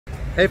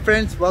Hey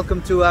friends,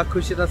 welcome to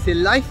Kusadasi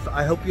Life.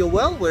 I hope you're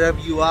well wherever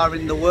you are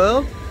in the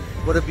world.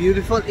 What a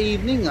beautiful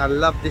evening. I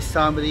love this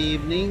time of the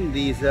evening.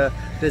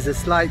 There's a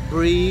slight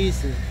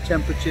breeze, the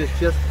temperature is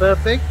just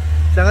perfect.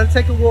 So I'm going to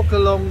take a walk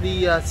along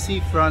the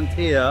seafront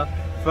here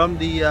from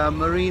the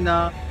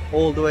marina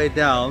all the way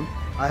down.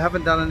 I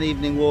haven't done an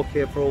evening walk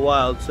here for a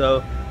while,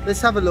 so let's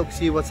have a look,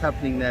 see what's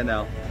happening there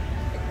now.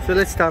 So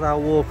let's start our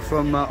walk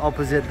from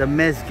opposite the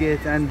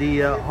Mezgit and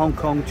the Hong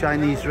Kong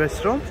Chinese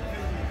restaurant.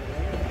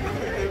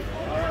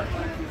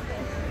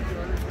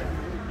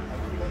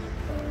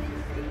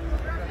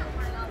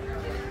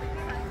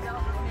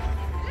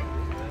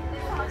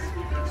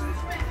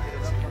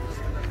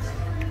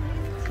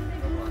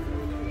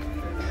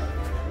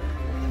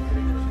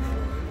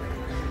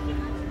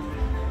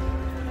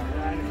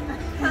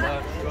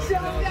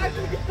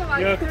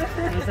 Yok,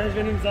 mesaj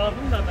benim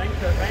zaafım da ben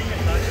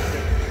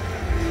takip.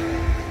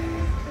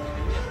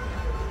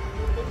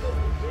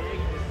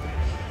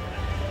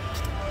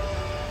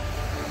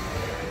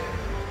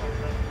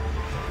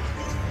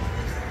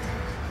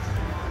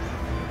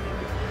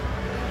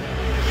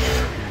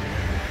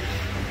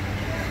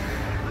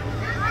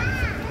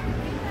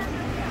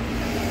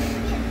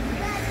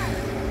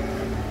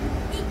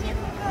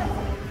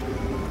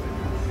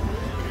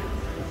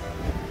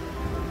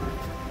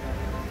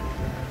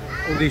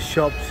 All these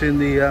shops in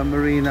the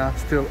marina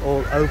still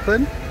all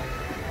open.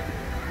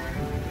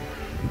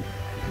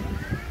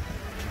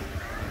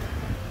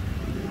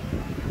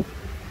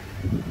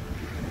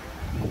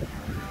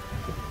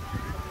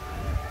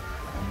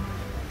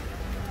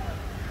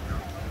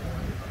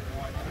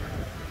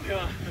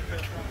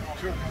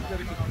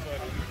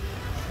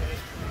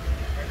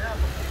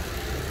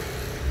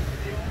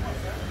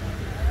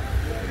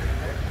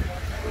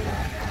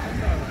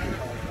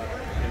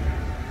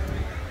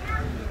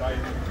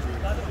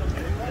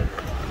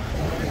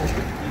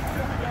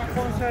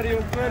 Konser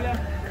yok böyle.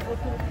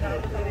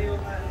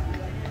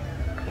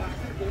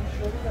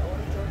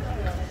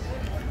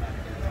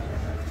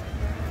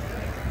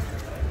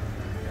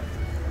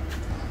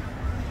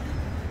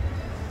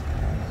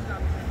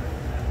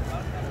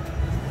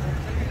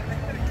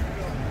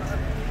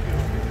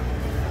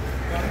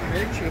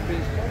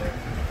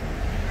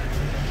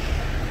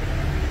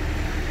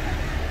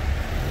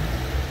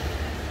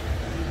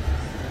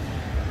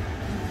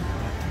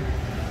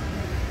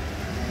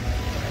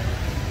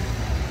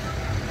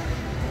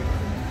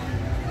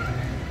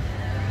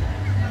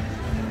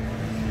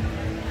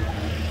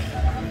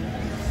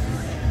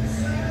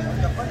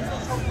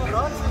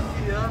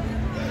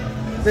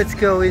 Let's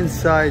go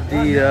inside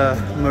the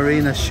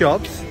marina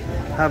shops,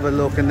 have a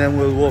look, and then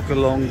we'll walk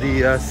along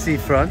the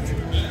seafront.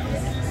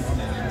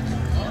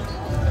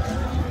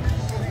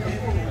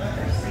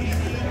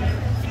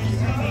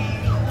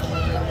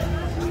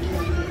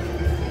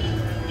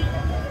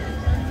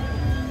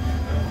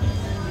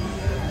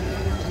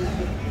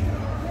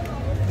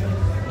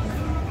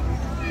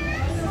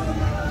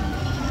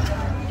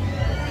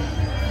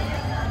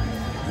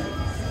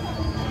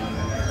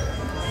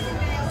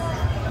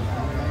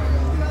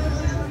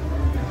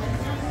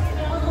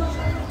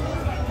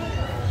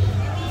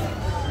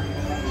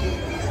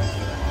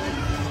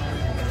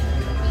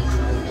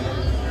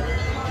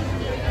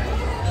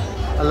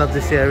 I love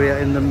this area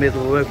in the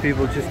middle where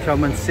people just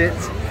come and sit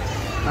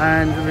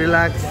and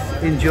relax,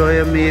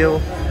 enjoy a meal.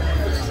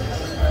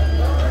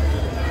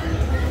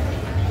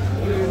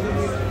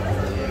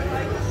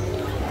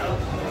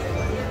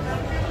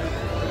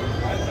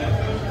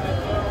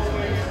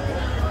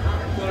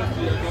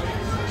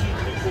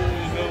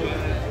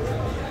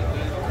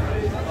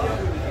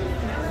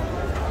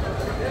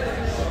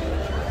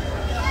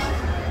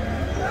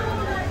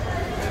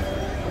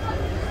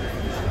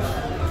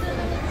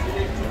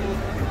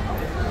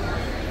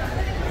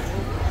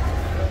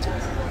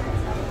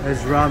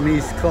 There's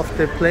Rami's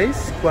Kofte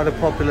place, quite a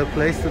popular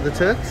place for the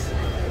Turks.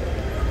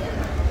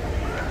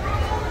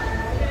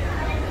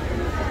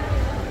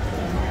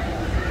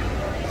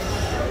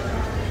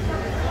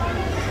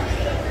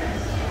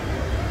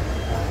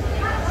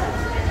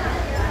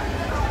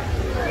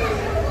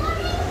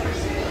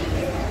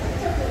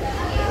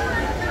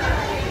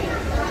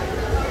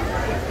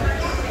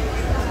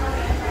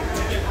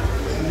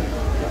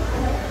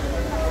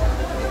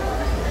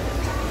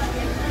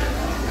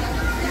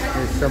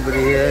 Somebody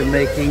here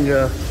making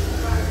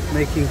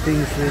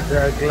things with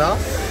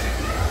glass,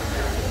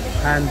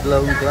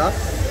 hand-blown glass.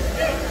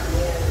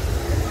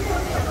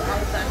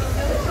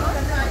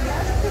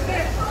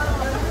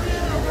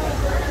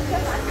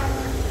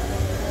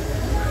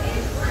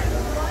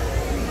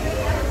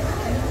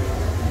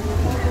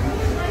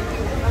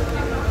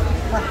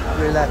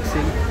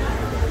 Relaxing.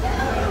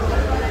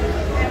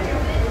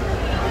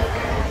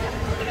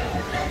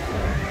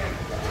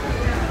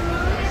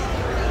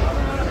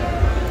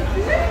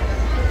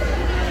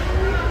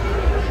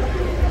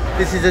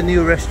 This is a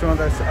new restaurant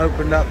that's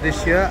opened up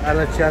this year,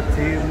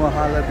 Alachati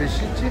Mohala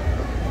Bishichi.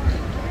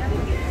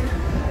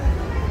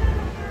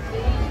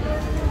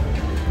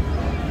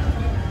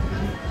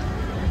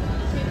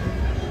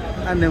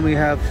 And then we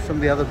have some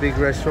of the other big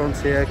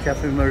restaurants here,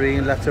 Cafe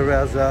Marine, La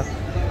Terraza,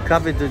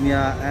 Cave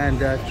Dunya and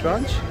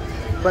Tranche.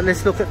 But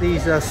let's look at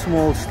these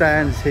small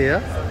stands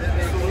here.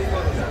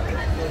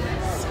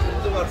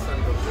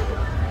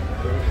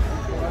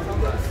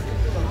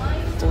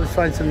 Always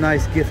find some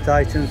nice gift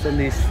items on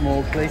these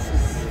small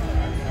places.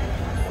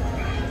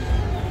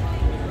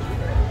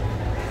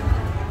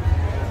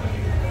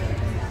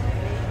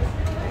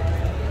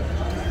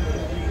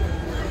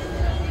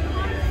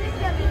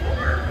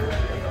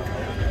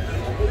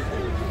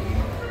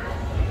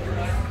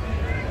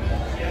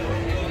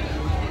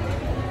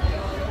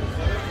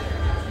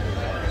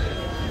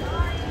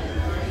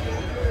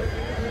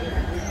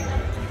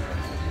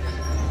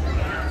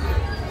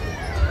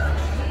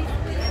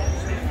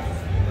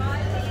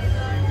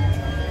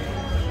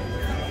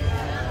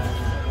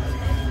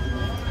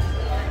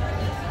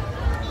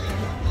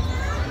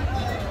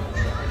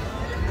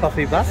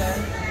 Coffee bus.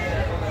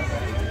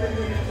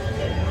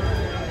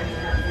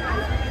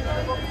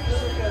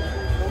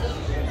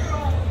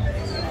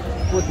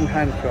 Wooden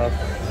handcraft.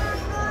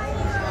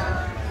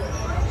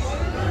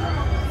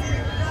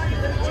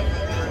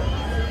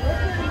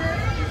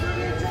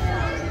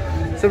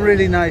 Some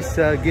really nice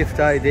gift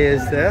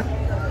ideas there.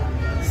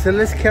 So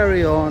let's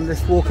carry on.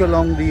 Let's walk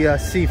along the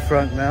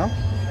seafront now.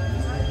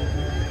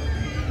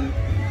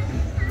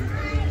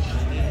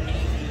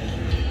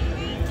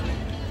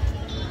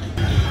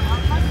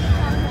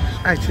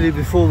 Actually,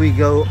 before we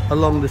go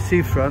along the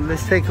seafront,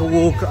 let's take a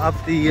walk up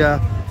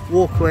the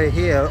walkway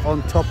here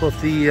on top of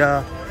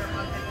the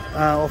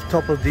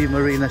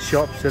marina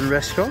shops and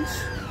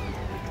restaurants.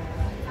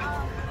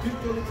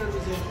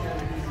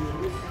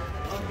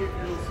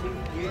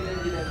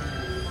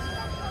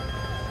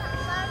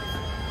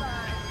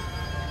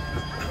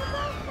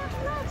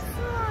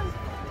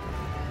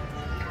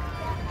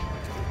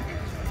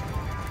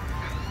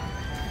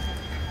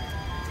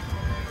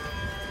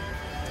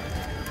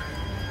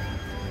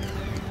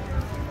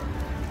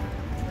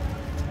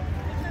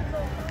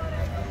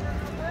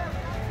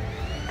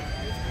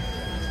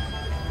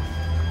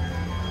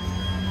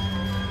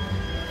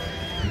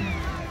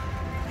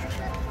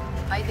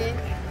 Aydin.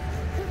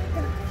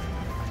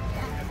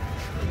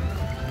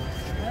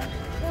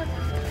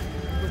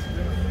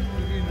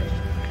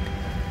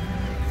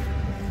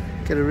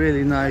 Get a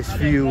really nice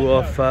view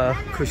of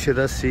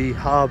Kusadasi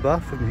harbour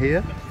from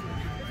here,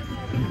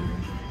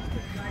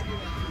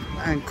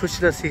 and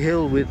Kusadasi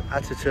hill with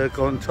Ataturk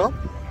on top.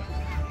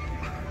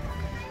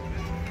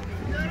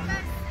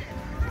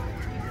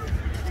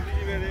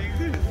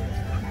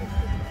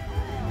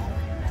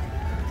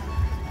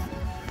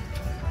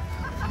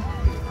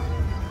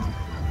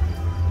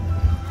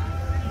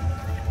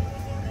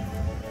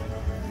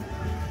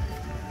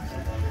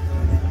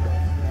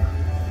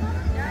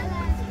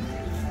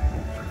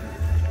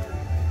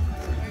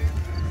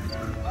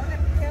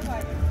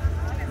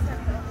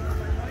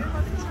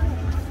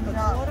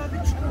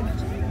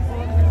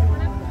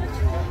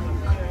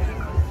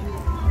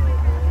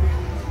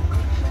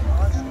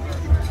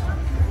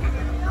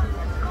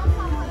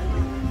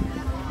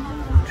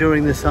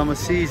 During the summer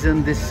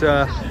season, this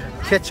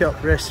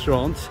ketchup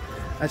restaurant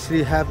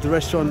actually have the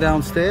restaurant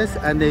downstairs,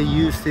 and they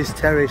use this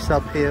terrace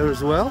up here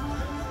as well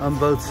on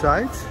both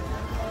sides.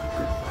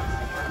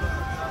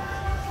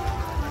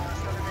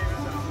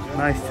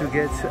 Nice to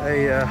get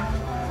a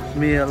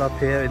meal up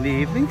here in the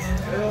evenings.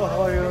 Hello,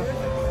 how are you?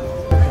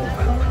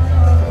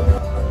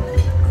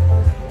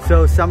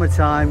 So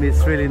summertime,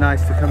 it's really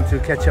nice to come to a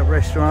ketchup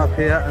restaurant up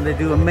here, and they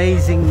do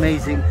amazing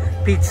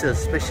pizza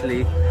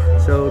especially.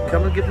 So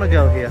come and give them a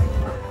go here.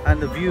 And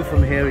the view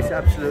from here is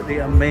absolutely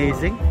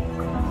amazing.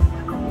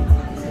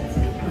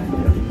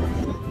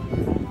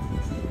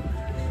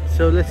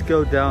 So let's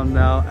go down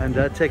now and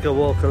take a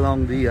walk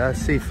along the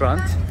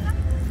seafront.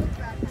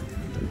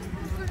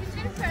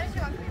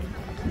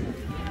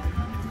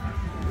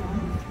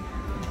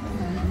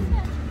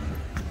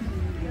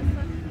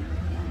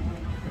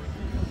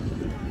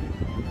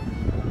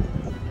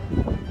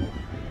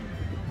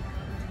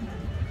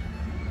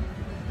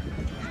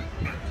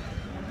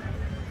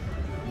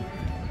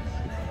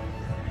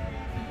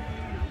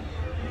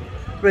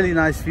 Really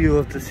nice view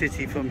of the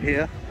city from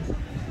here.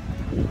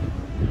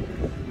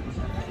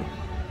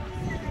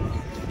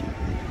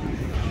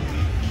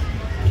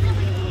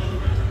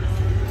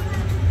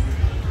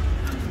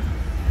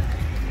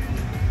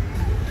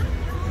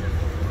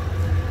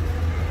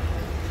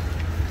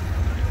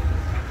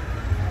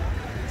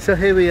 So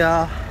here we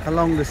are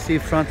along the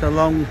seafront,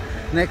 along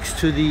next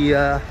to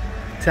the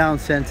town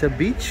centre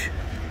beach.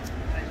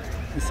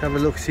 Let's have a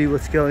look, see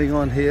what's going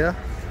on here.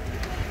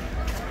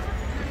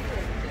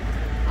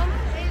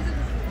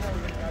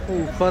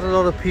 Oh, quite a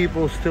lot of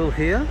people still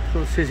here,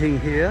 still sitting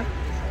here.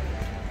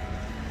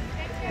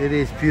 It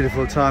is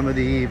beautiful time of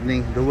the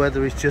evening. The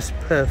weather is just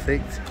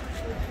perfect.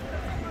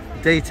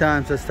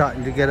 Daytimes are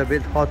starting to get a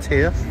bit hot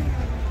here.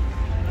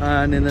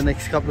 And in the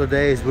next couple of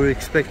days, we're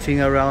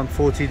expecting around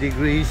 40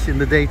 degrees in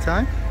the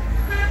daytime.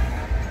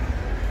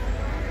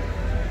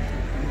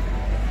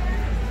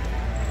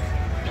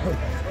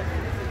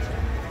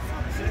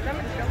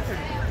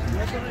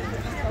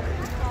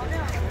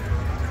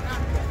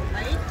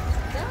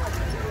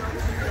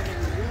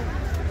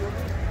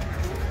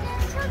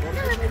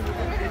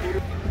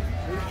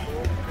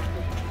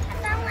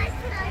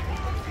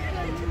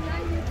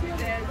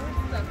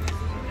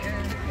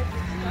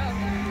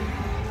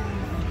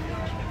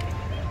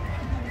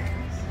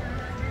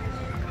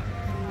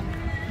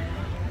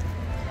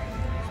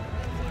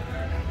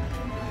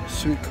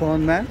 sweet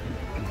corn man.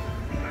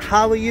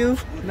 How are you?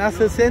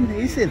 Nasılsın?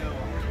 İyisin?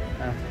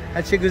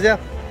 Her şey güzel.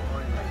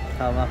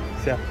 Tamam,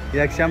 güzel.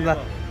 İyi akşamlar.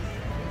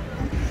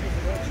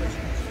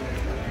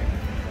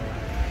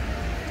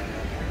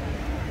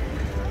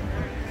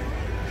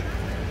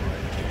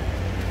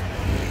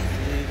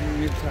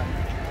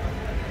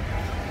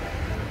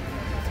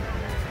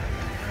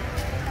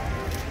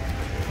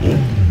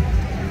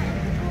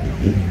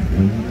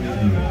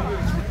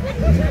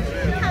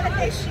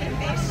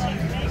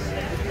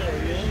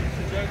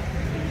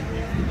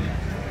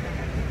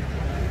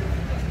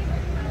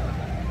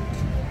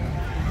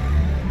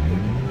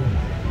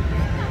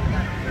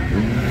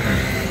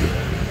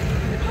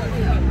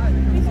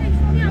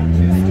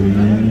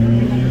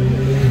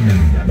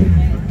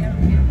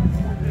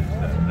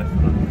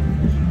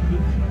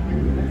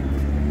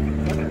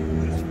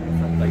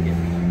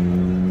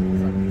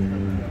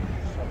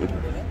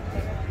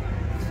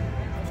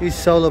 These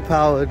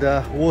solar-powered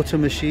water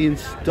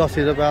machines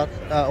dotted about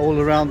all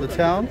around the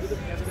town.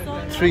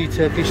 3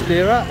 Turkish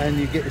lira and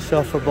you get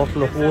yourself a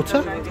bottle of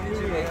water.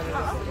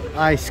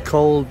 Ice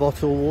cold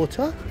bottled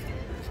water.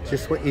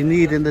 Just what you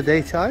need in the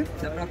daytime.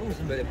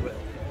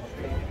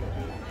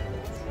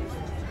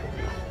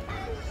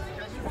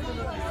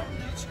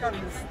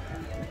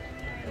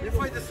 Ne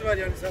faydası var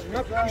yani sen? Ne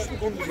yapıyorsun? İş mi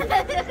konuşuyorsun?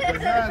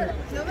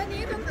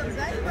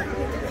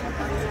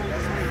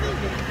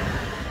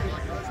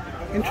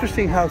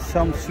 Interesting how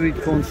some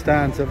sweet corn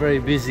stands are very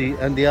busy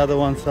and the other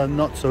ones are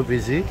not so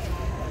busy.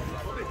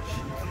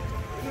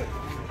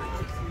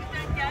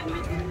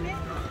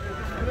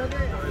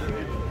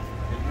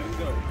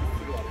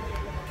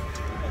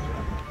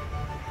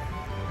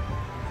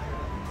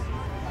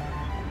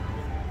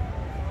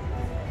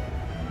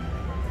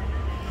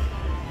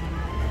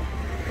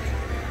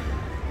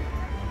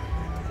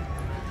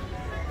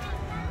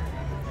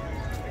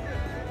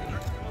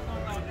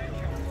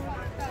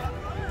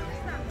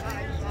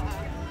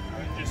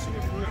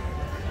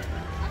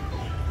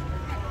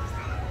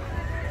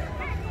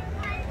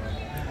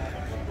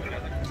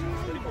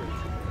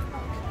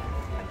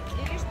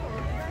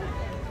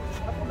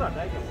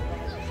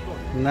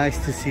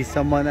 Nice to see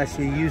someone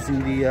actually using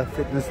the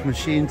fitness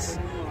machines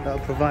that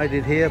are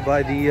provided here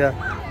by the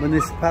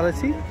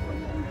municipality.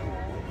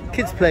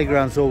 Kids'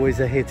 playground's always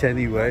a hit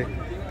anyway,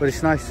 but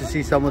it's nice to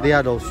see some of the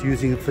adults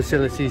using the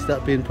facilities that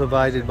have been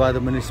provided by the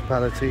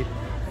municipality.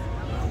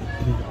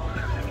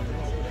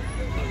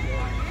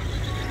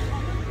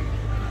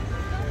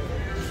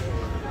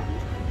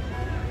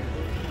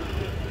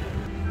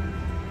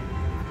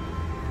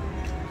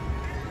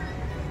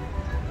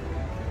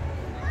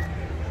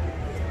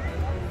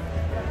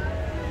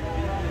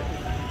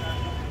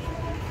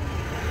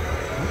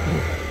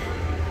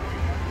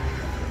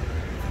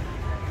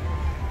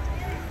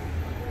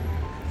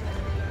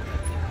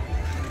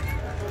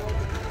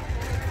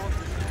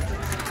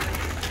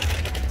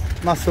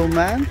 Muscle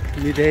man,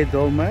 mide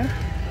dolma.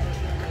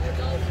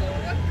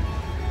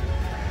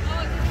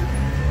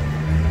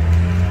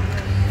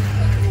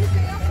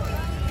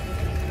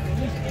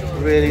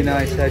 Really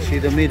nice actually,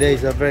 the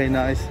mides are very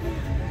nice.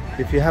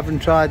 If you haven't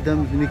tried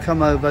them, when you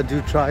come over,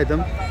 do try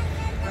them.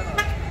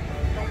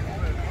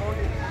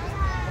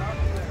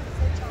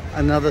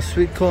 Another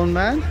sweet corn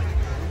man,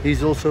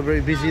 he's also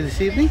very busy this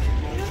evening.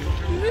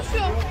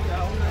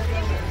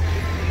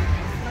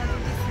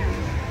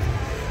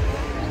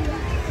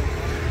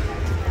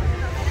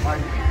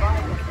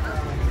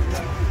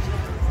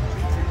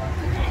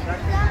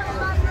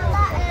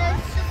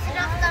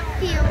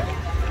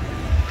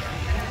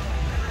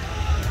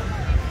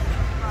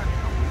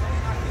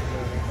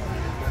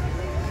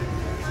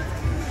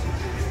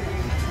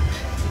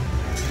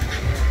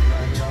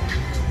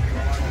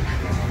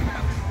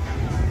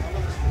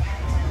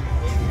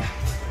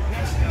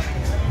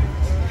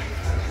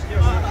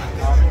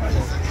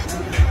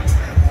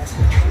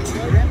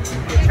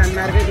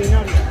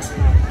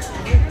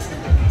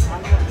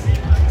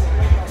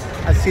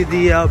 I see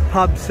the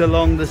pubs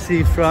along the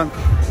seafront,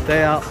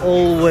 they are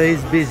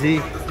always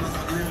busy.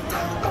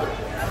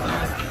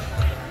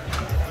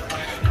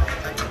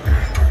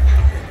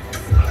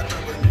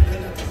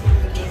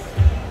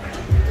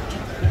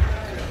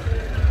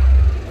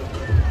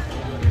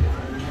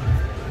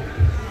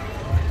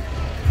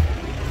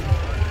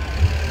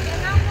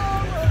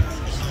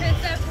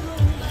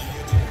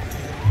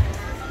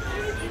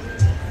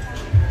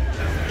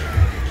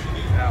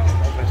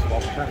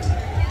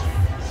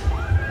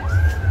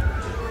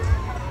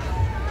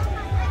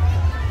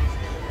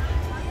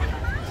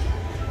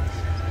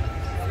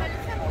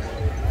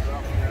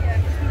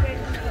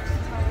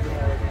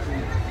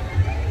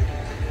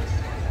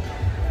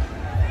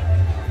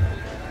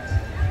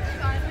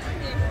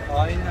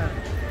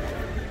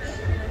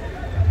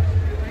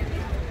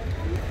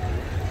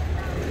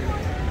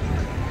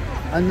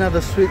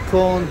 Another sweet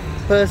corn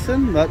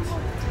person, but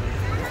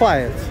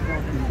quiet.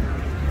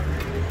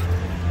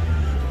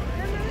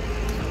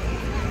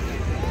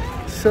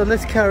 So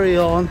let's carry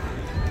on,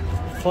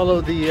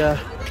 follow the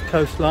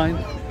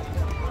coastline.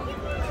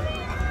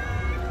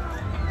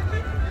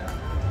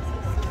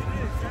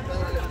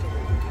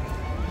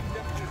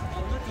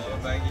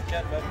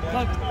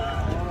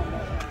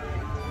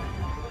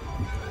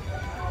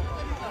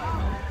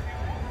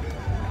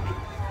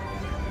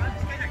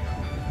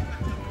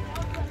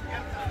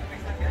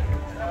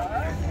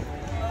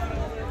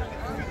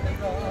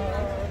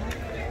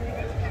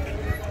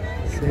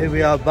 Here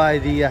we are by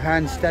the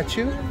hand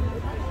statue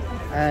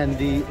and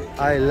the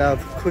I love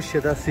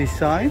Kusadasi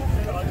sign.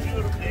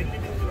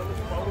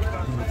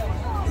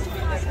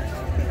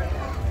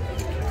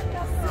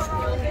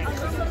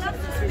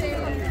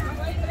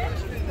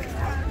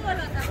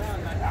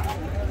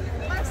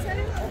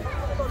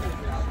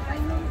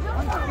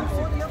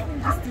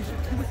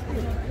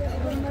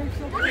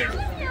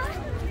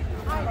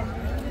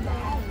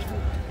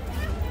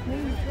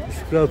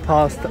 Let's go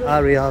past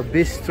Area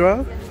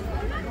Bistro.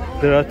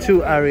 There are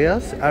two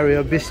areas,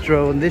 Area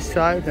Bistro on this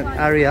side and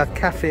Area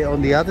Cafe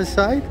on the other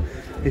side.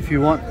 If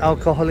you want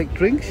alcoholic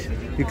drinks,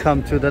 you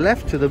come to the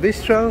left to the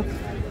bistro.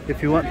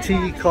 If you want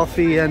tea,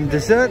 coffee and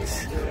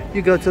desserts,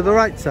 you go to the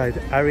right side,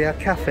 Area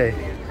Cafe.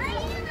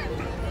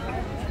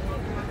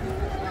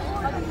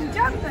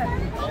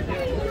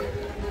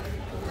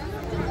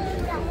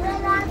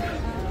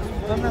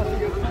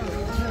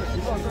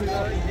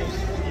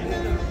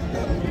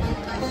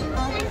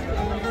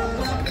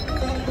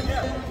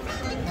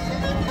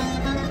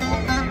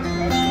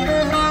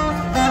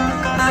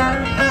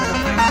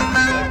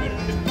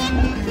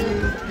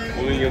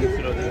 Onun yanı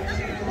sıra değil.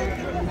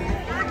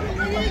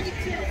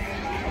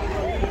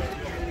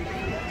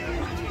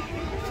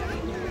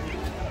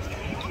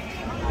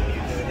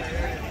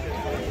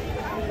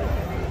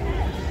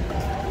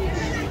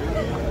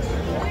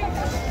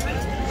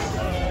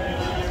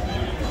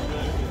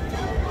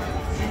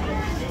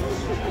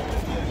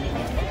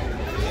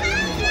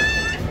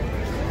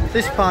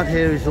 This part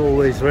here is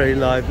always very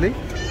lively.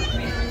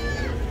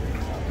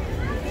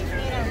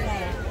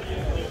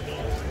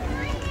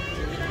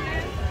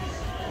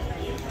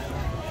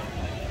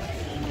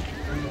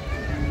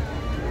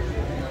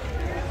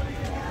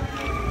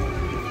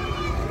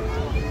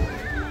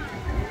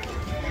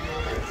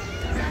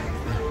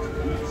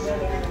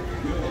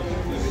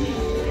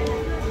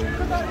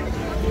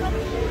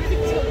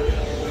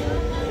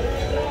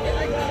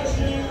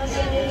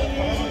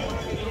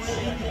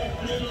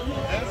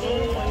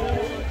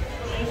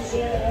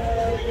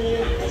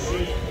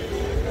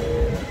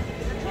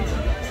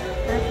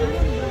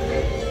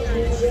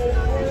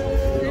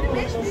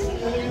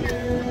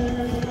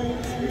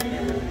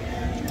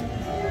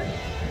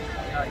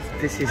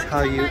 This is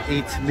how you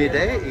eat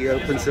midday. You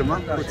open them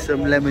up, put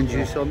some lemon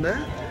juice on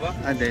there,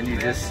 and then you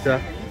just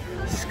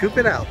scoop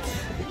it out.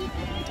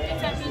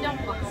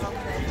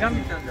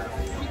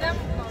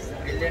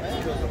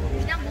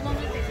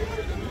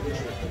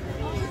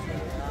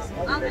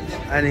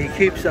 And he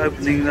keeps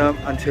opening them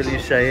until you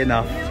say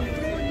enough.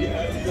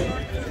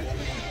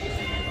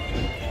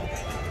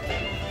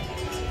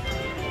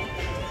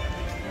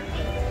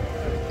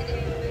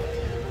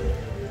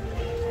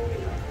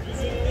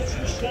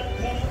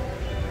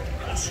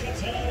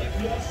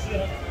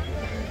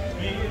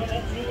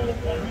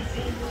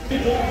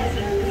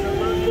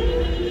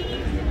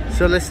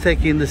 So let's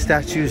take in the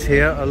statues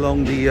here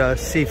along the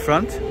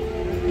seafront.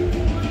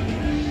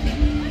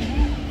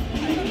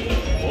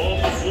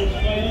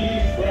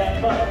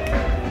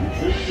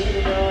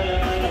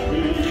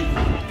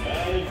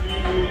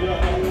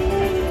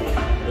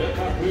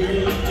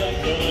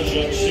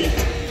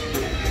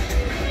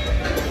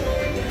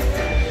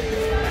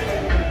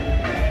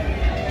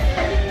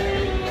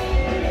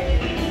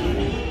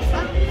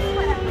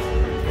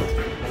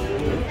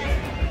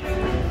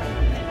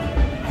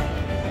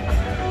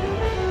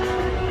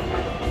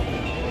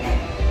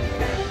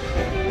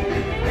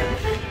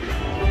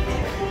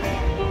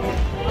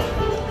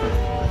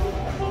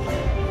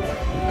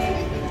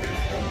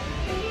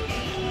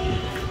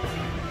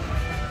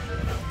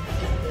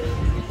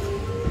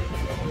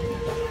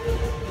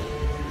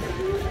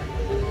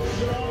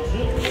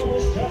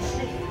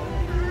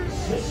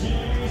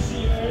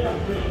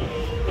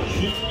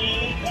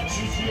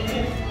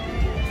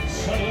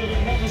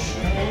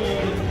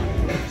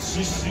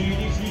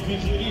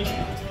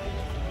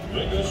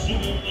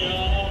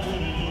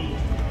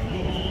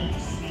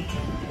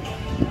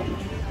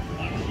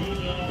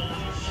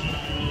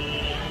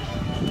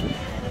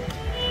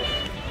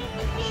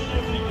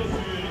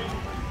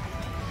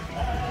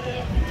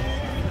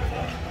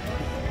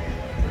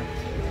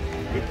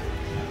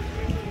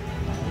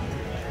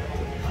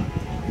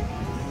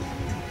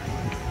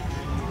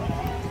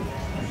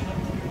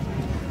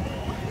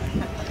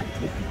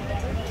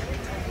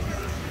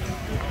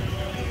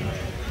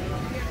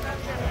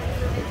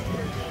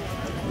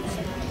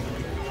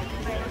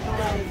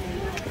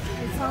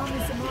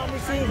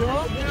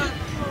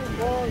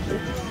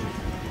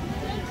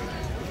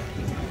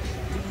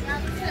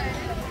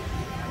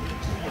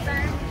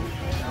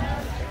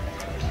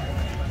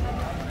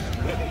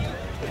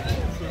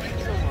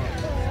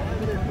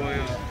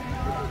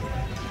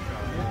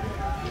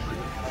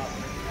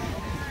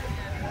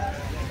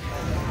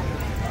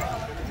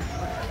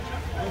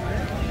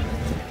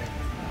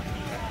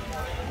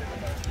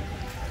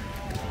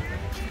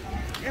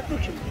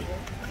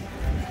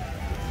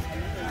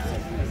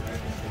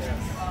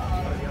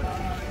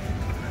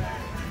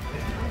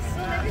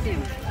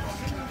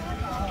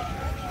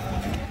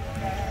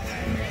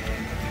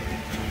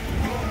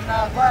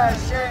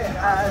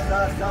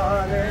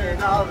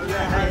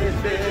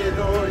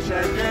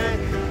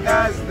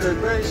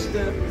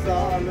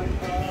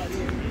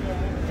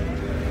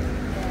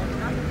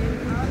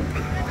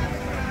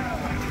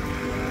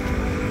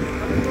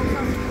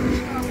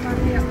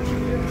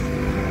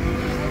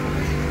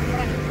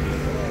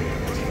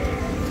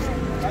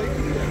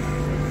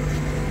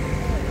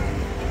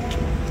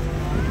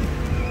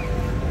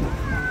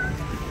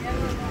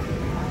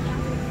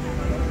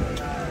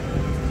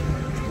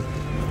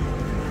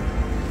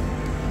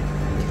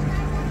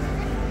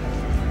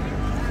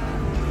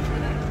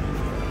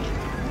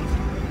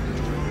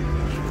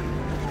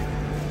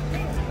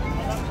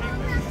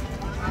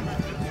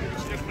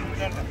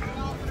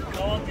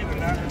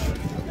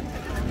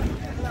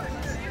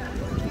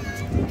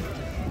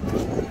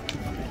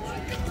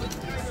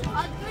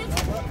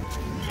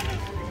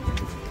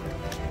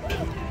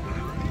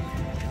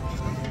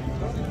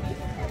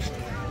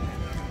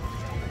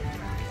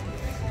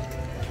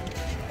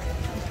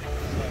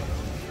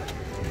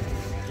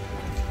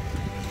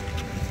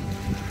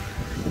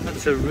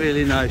 That's a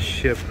really nice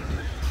ship.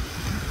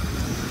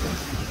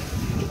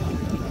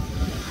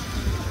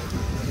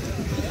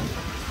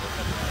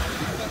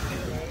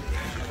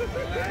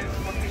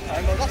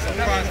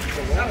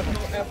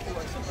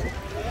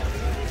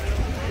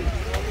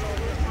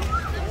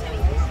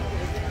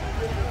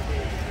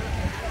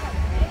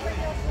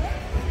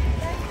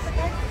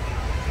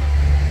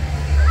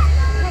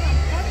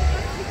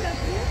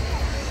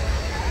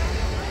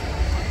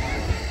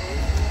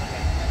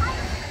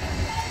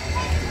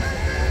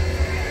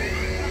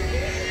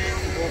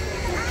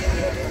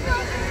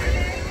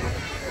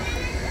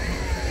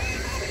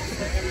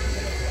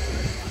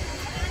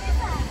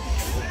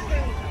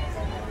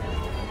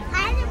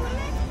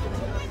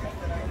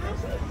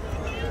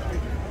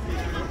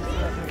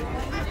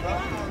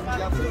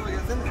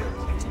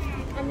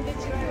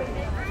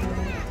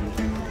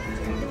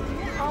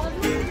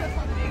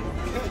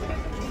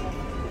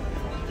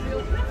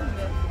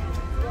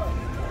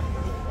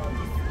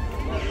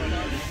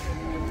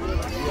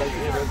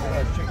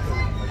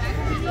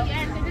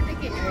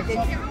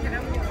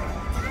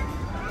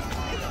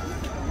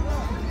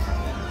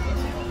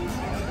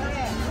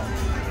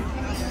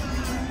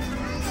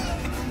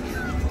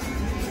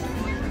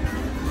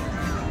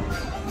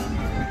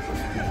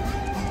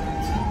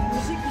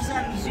 Müzik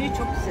güzel, müziği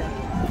çok güzel.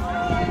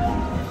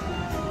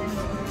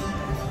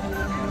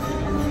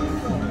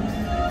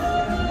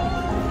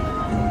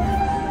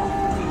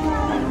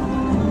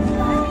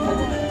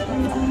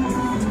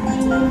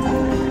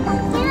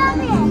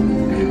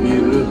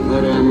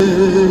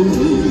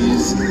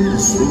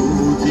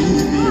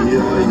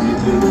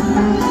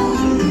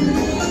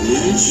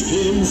 Hiç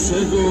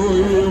kimse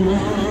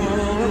doymadan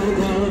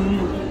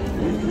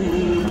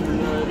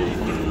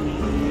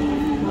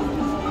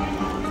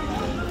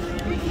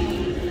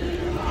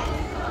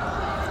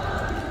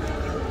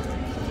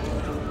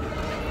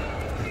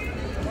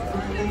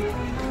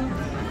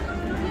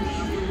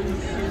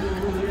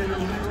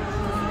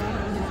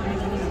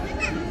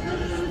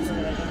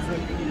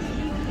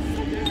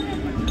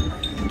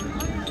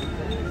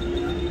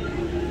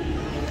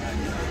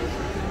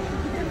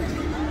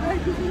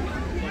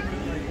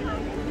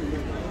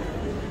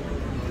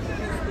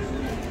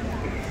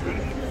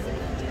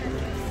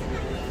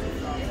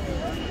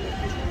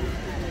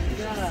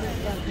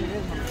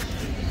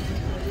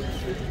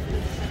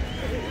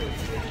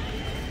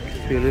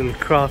A little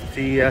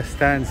crafty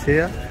stands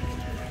here,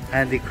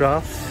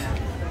 handicrafts.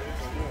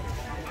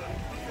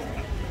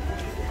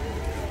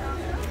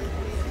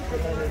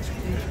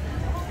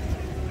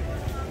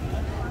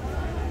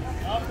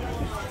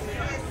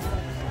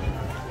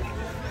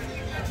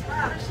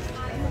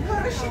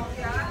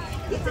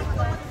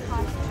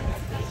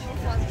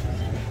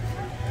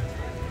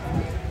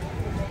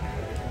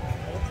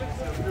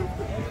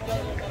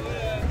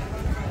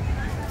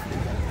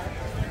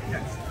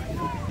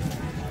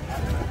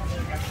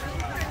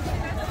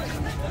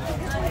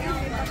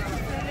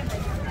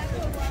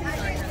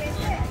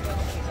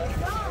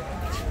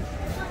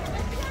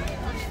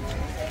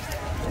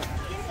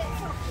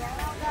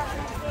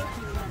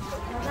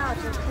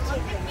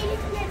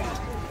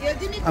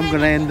 I'm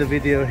going to end the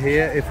video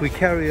here. If we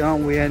carry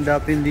on, we end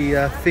up in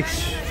the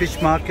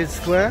fish market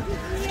square.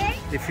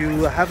 If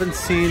you haven't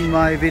seen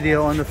my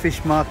video on the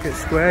fish market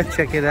square,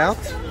 check it out.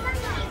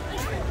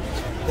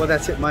 Well,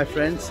 that's it, my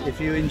friends.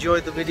 If you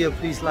enjoyed the video,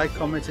 please like,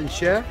 comment and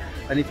share.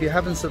 And if you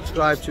haven't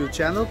subscribed to the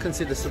channel,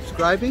 consider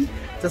subscribing.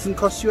 It doesn't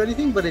cost you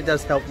anything, but it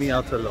does help me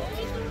out a lot.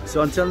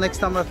 So until next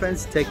time, my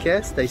friends, take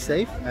care, stay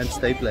safe and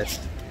stay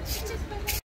blessed.